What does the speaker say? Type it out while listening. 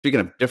speaking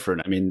of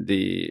different, I mean,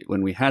 the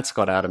when we had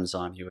Scott Adams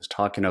on, he was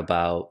talking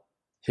about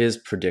his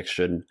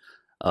prediction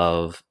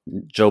of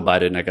Joe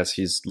Biden. I guess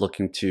he's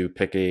looking to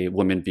pick a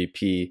woman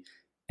VP,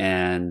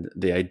 and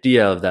the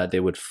idea of that they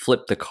would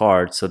flip the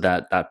card so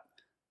that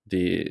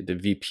the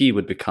VP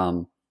would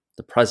become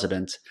the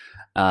president.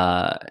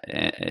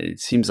 It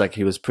seems like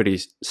he was pretty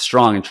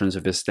strong in terms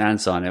of his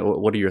stance on it.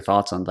 What are your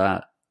thoughts on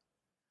that?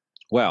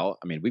 Well,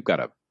 I mean, we've got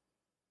a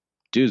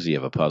doozy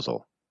of a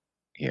puzzle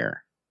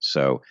here.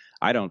 So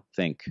I don't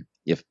think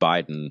if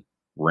Biden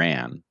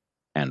ran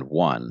and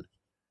won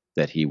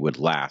that he would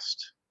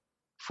last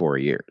 4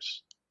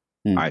 years.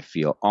 Hmm. I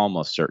feel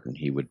almost certain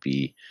he would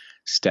be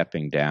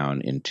stepping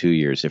down in 2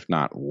 years, if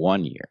not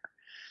 1 year.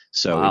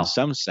 So in Wow.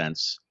 some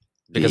sense,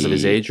 Because of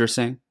his the age, you're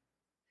saying?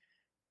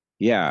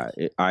 yeah,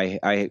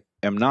 I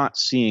am not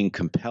seeing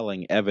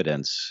compelling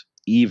evidence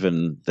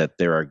even that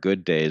there are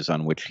good days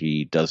on which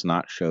he does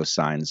not show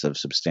signs of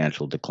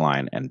substantial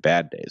decline and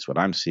bad days. What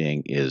I'm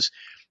seeing is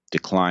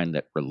decline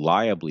that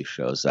reliably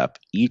shows up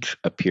each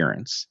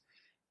appearance,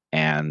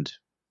 and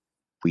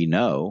we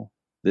know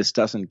this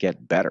doesn't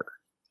get better.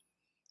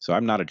 So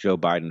I'm not a Joe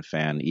Biden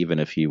fan, even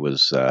if he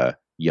was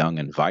young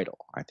and vital.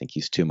 I think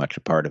he's too much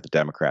a part of the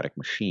Democratic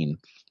machine,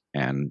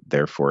 and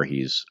therefore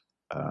he's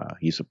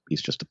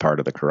just a part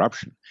of the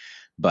corruption.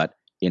 But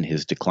in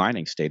his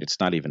declining state, it's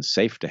not even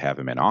safe to have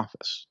him in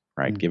office,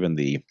 right? Mm. Given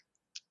the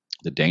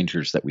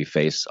dangers that we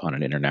face on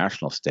an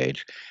international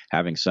stage,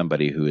 having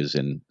somebody who is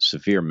in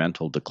severe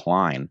mental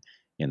decline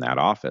in that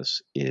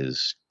office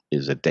is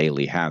a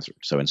daily hazard.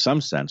 So in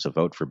some sense, a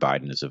vote for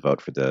Biden is a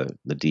vote for the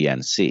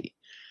DNC.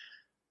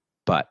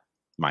 But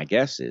my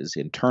guess is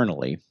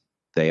internally,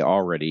 they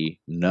already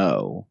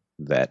know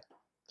that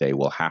they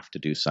will have to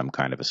do some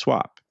kind of a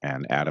swap.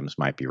 And Adams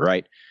might be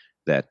right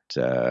that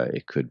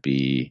it could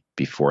be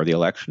before the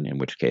election, in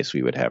which case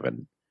we would have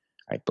an,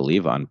 I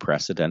believe,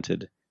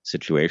 unprecedented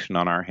situation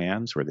on our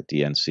hands where the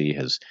DNC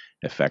has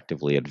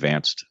effectively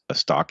advanced a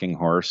stalking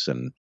horse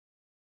and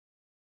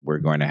we're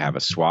going to have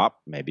a swap.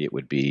 Maybe it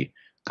would be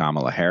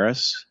Kamala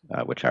Harris,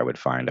 which I would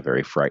find a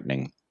very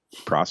frightening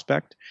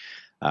prospect.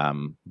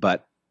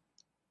 But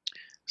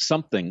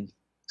something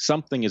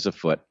is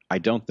afoot. I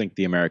don't think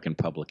the American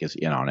public is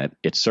in on it.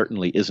 It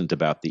certainly isn't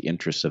about the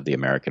interests of the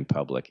American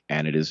public,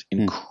 and it is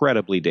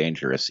incredibly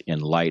dangerous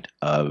in light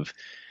of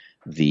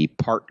the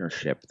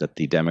partnership that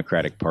the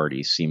Democratic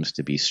Party seems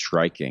to be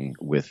striking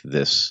with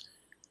this,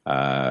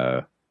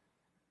 with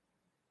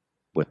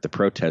the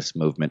protest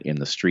movement in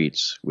the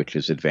streets, which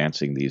is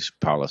advancing these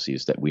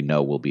policies that we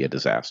know will be a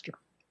disaster.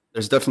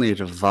 There's definitely a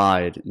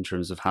divide in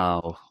terms of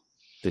how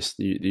the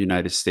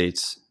United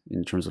States,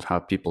 in terms of how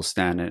people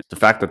stand. And the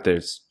fact that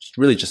there's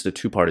really just a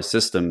two-party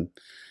system,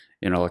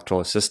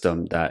 electoral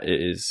system, that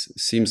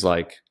seems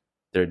like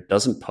there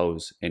doesn't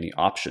pose any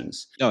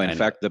options. No, in And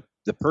fact,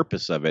 the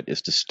purpose of it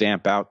is to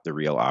stamp out the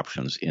real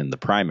options in the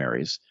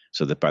primaries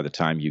so that by the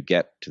time you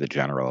get to the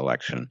general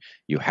election,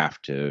 you have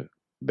to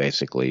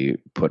basically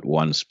put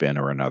one spin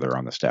or another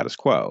on the status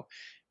quo,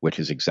 which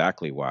is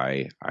exactly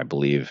why I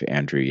believe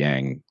Andrew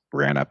Yang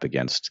ran up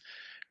against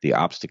the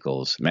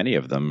obstacles, many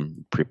of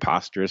them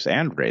preposterous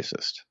and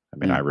racist. I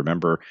mean, I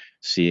remember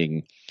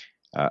seeing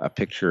a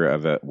picture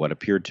of what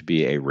appeared to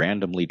be a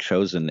randomly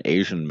chosen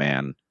Asian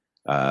man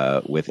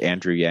with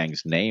Andrew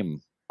Yang's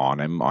name on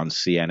him on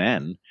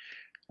CNN,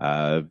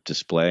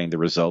 displaying the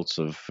results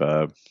of,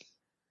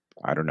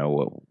 I don't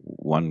know,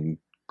 one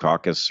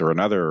caucus or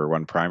another, or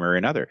one primary or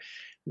another.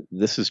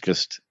 This is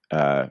just,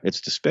 it's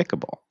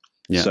despicable.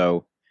 yeah.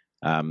 So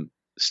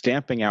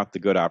stamping out the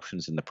good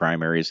options in the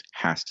primaries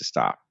has to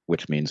stop,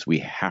 which means we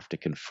have to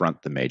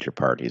confront the major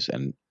parties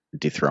and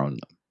dethrone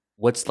them.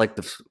 What's like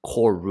the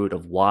core root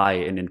of why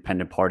an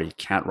independent party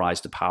can't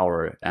rise to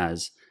power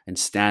and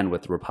stand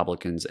with the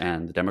Republicans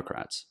and the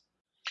Democrats?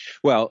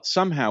 Well,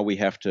 somehow we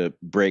have to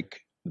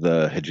break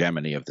the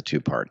hegemony of the two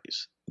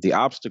parties. The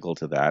obstacle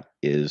to that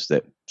is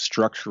that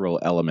structural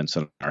elements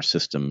in our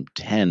system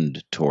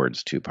tend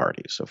towards two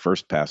parties. So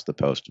first past the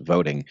post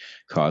voting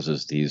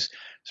causes these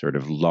sort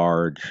of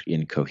large,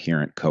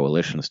 incoherent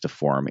coalitions to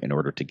form in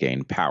order to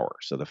gain power.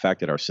 So the fact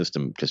that our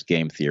system just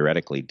game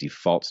theoretically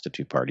defaults to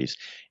two parties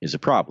is a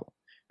problem.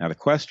 Now the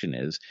question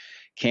is,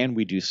 can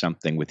we do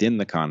something within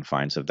the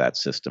confines of that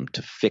system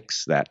to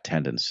fix that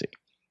tendency?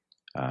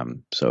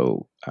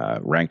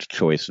 Ranked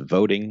choice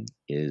voting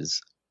is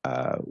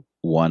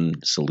one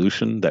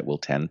solution that will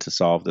tend to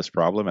solve this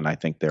problem, and I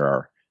think there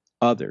are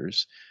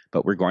others,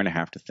 but we're going to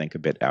have to think a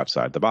bit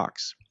outside the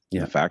box.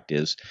 Yeah. The fact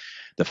is,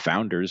 the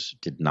founders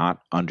did not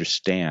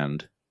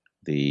understand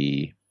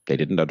they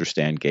didn't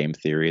understand game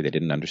theory, they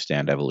didn't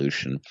understand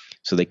evolution,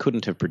 so they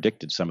couldn't have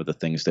predicted some of the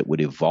things that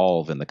would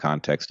evolve in the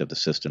context of the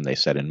system they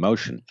set in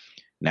motion.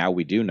 Now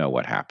we do know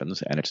what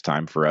happens, and it's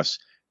time for us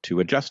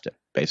to adjust it.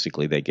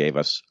 Basically, they gave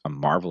us a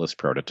marvelous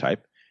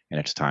prototype, and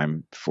it's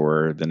time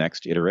for the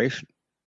next iteration.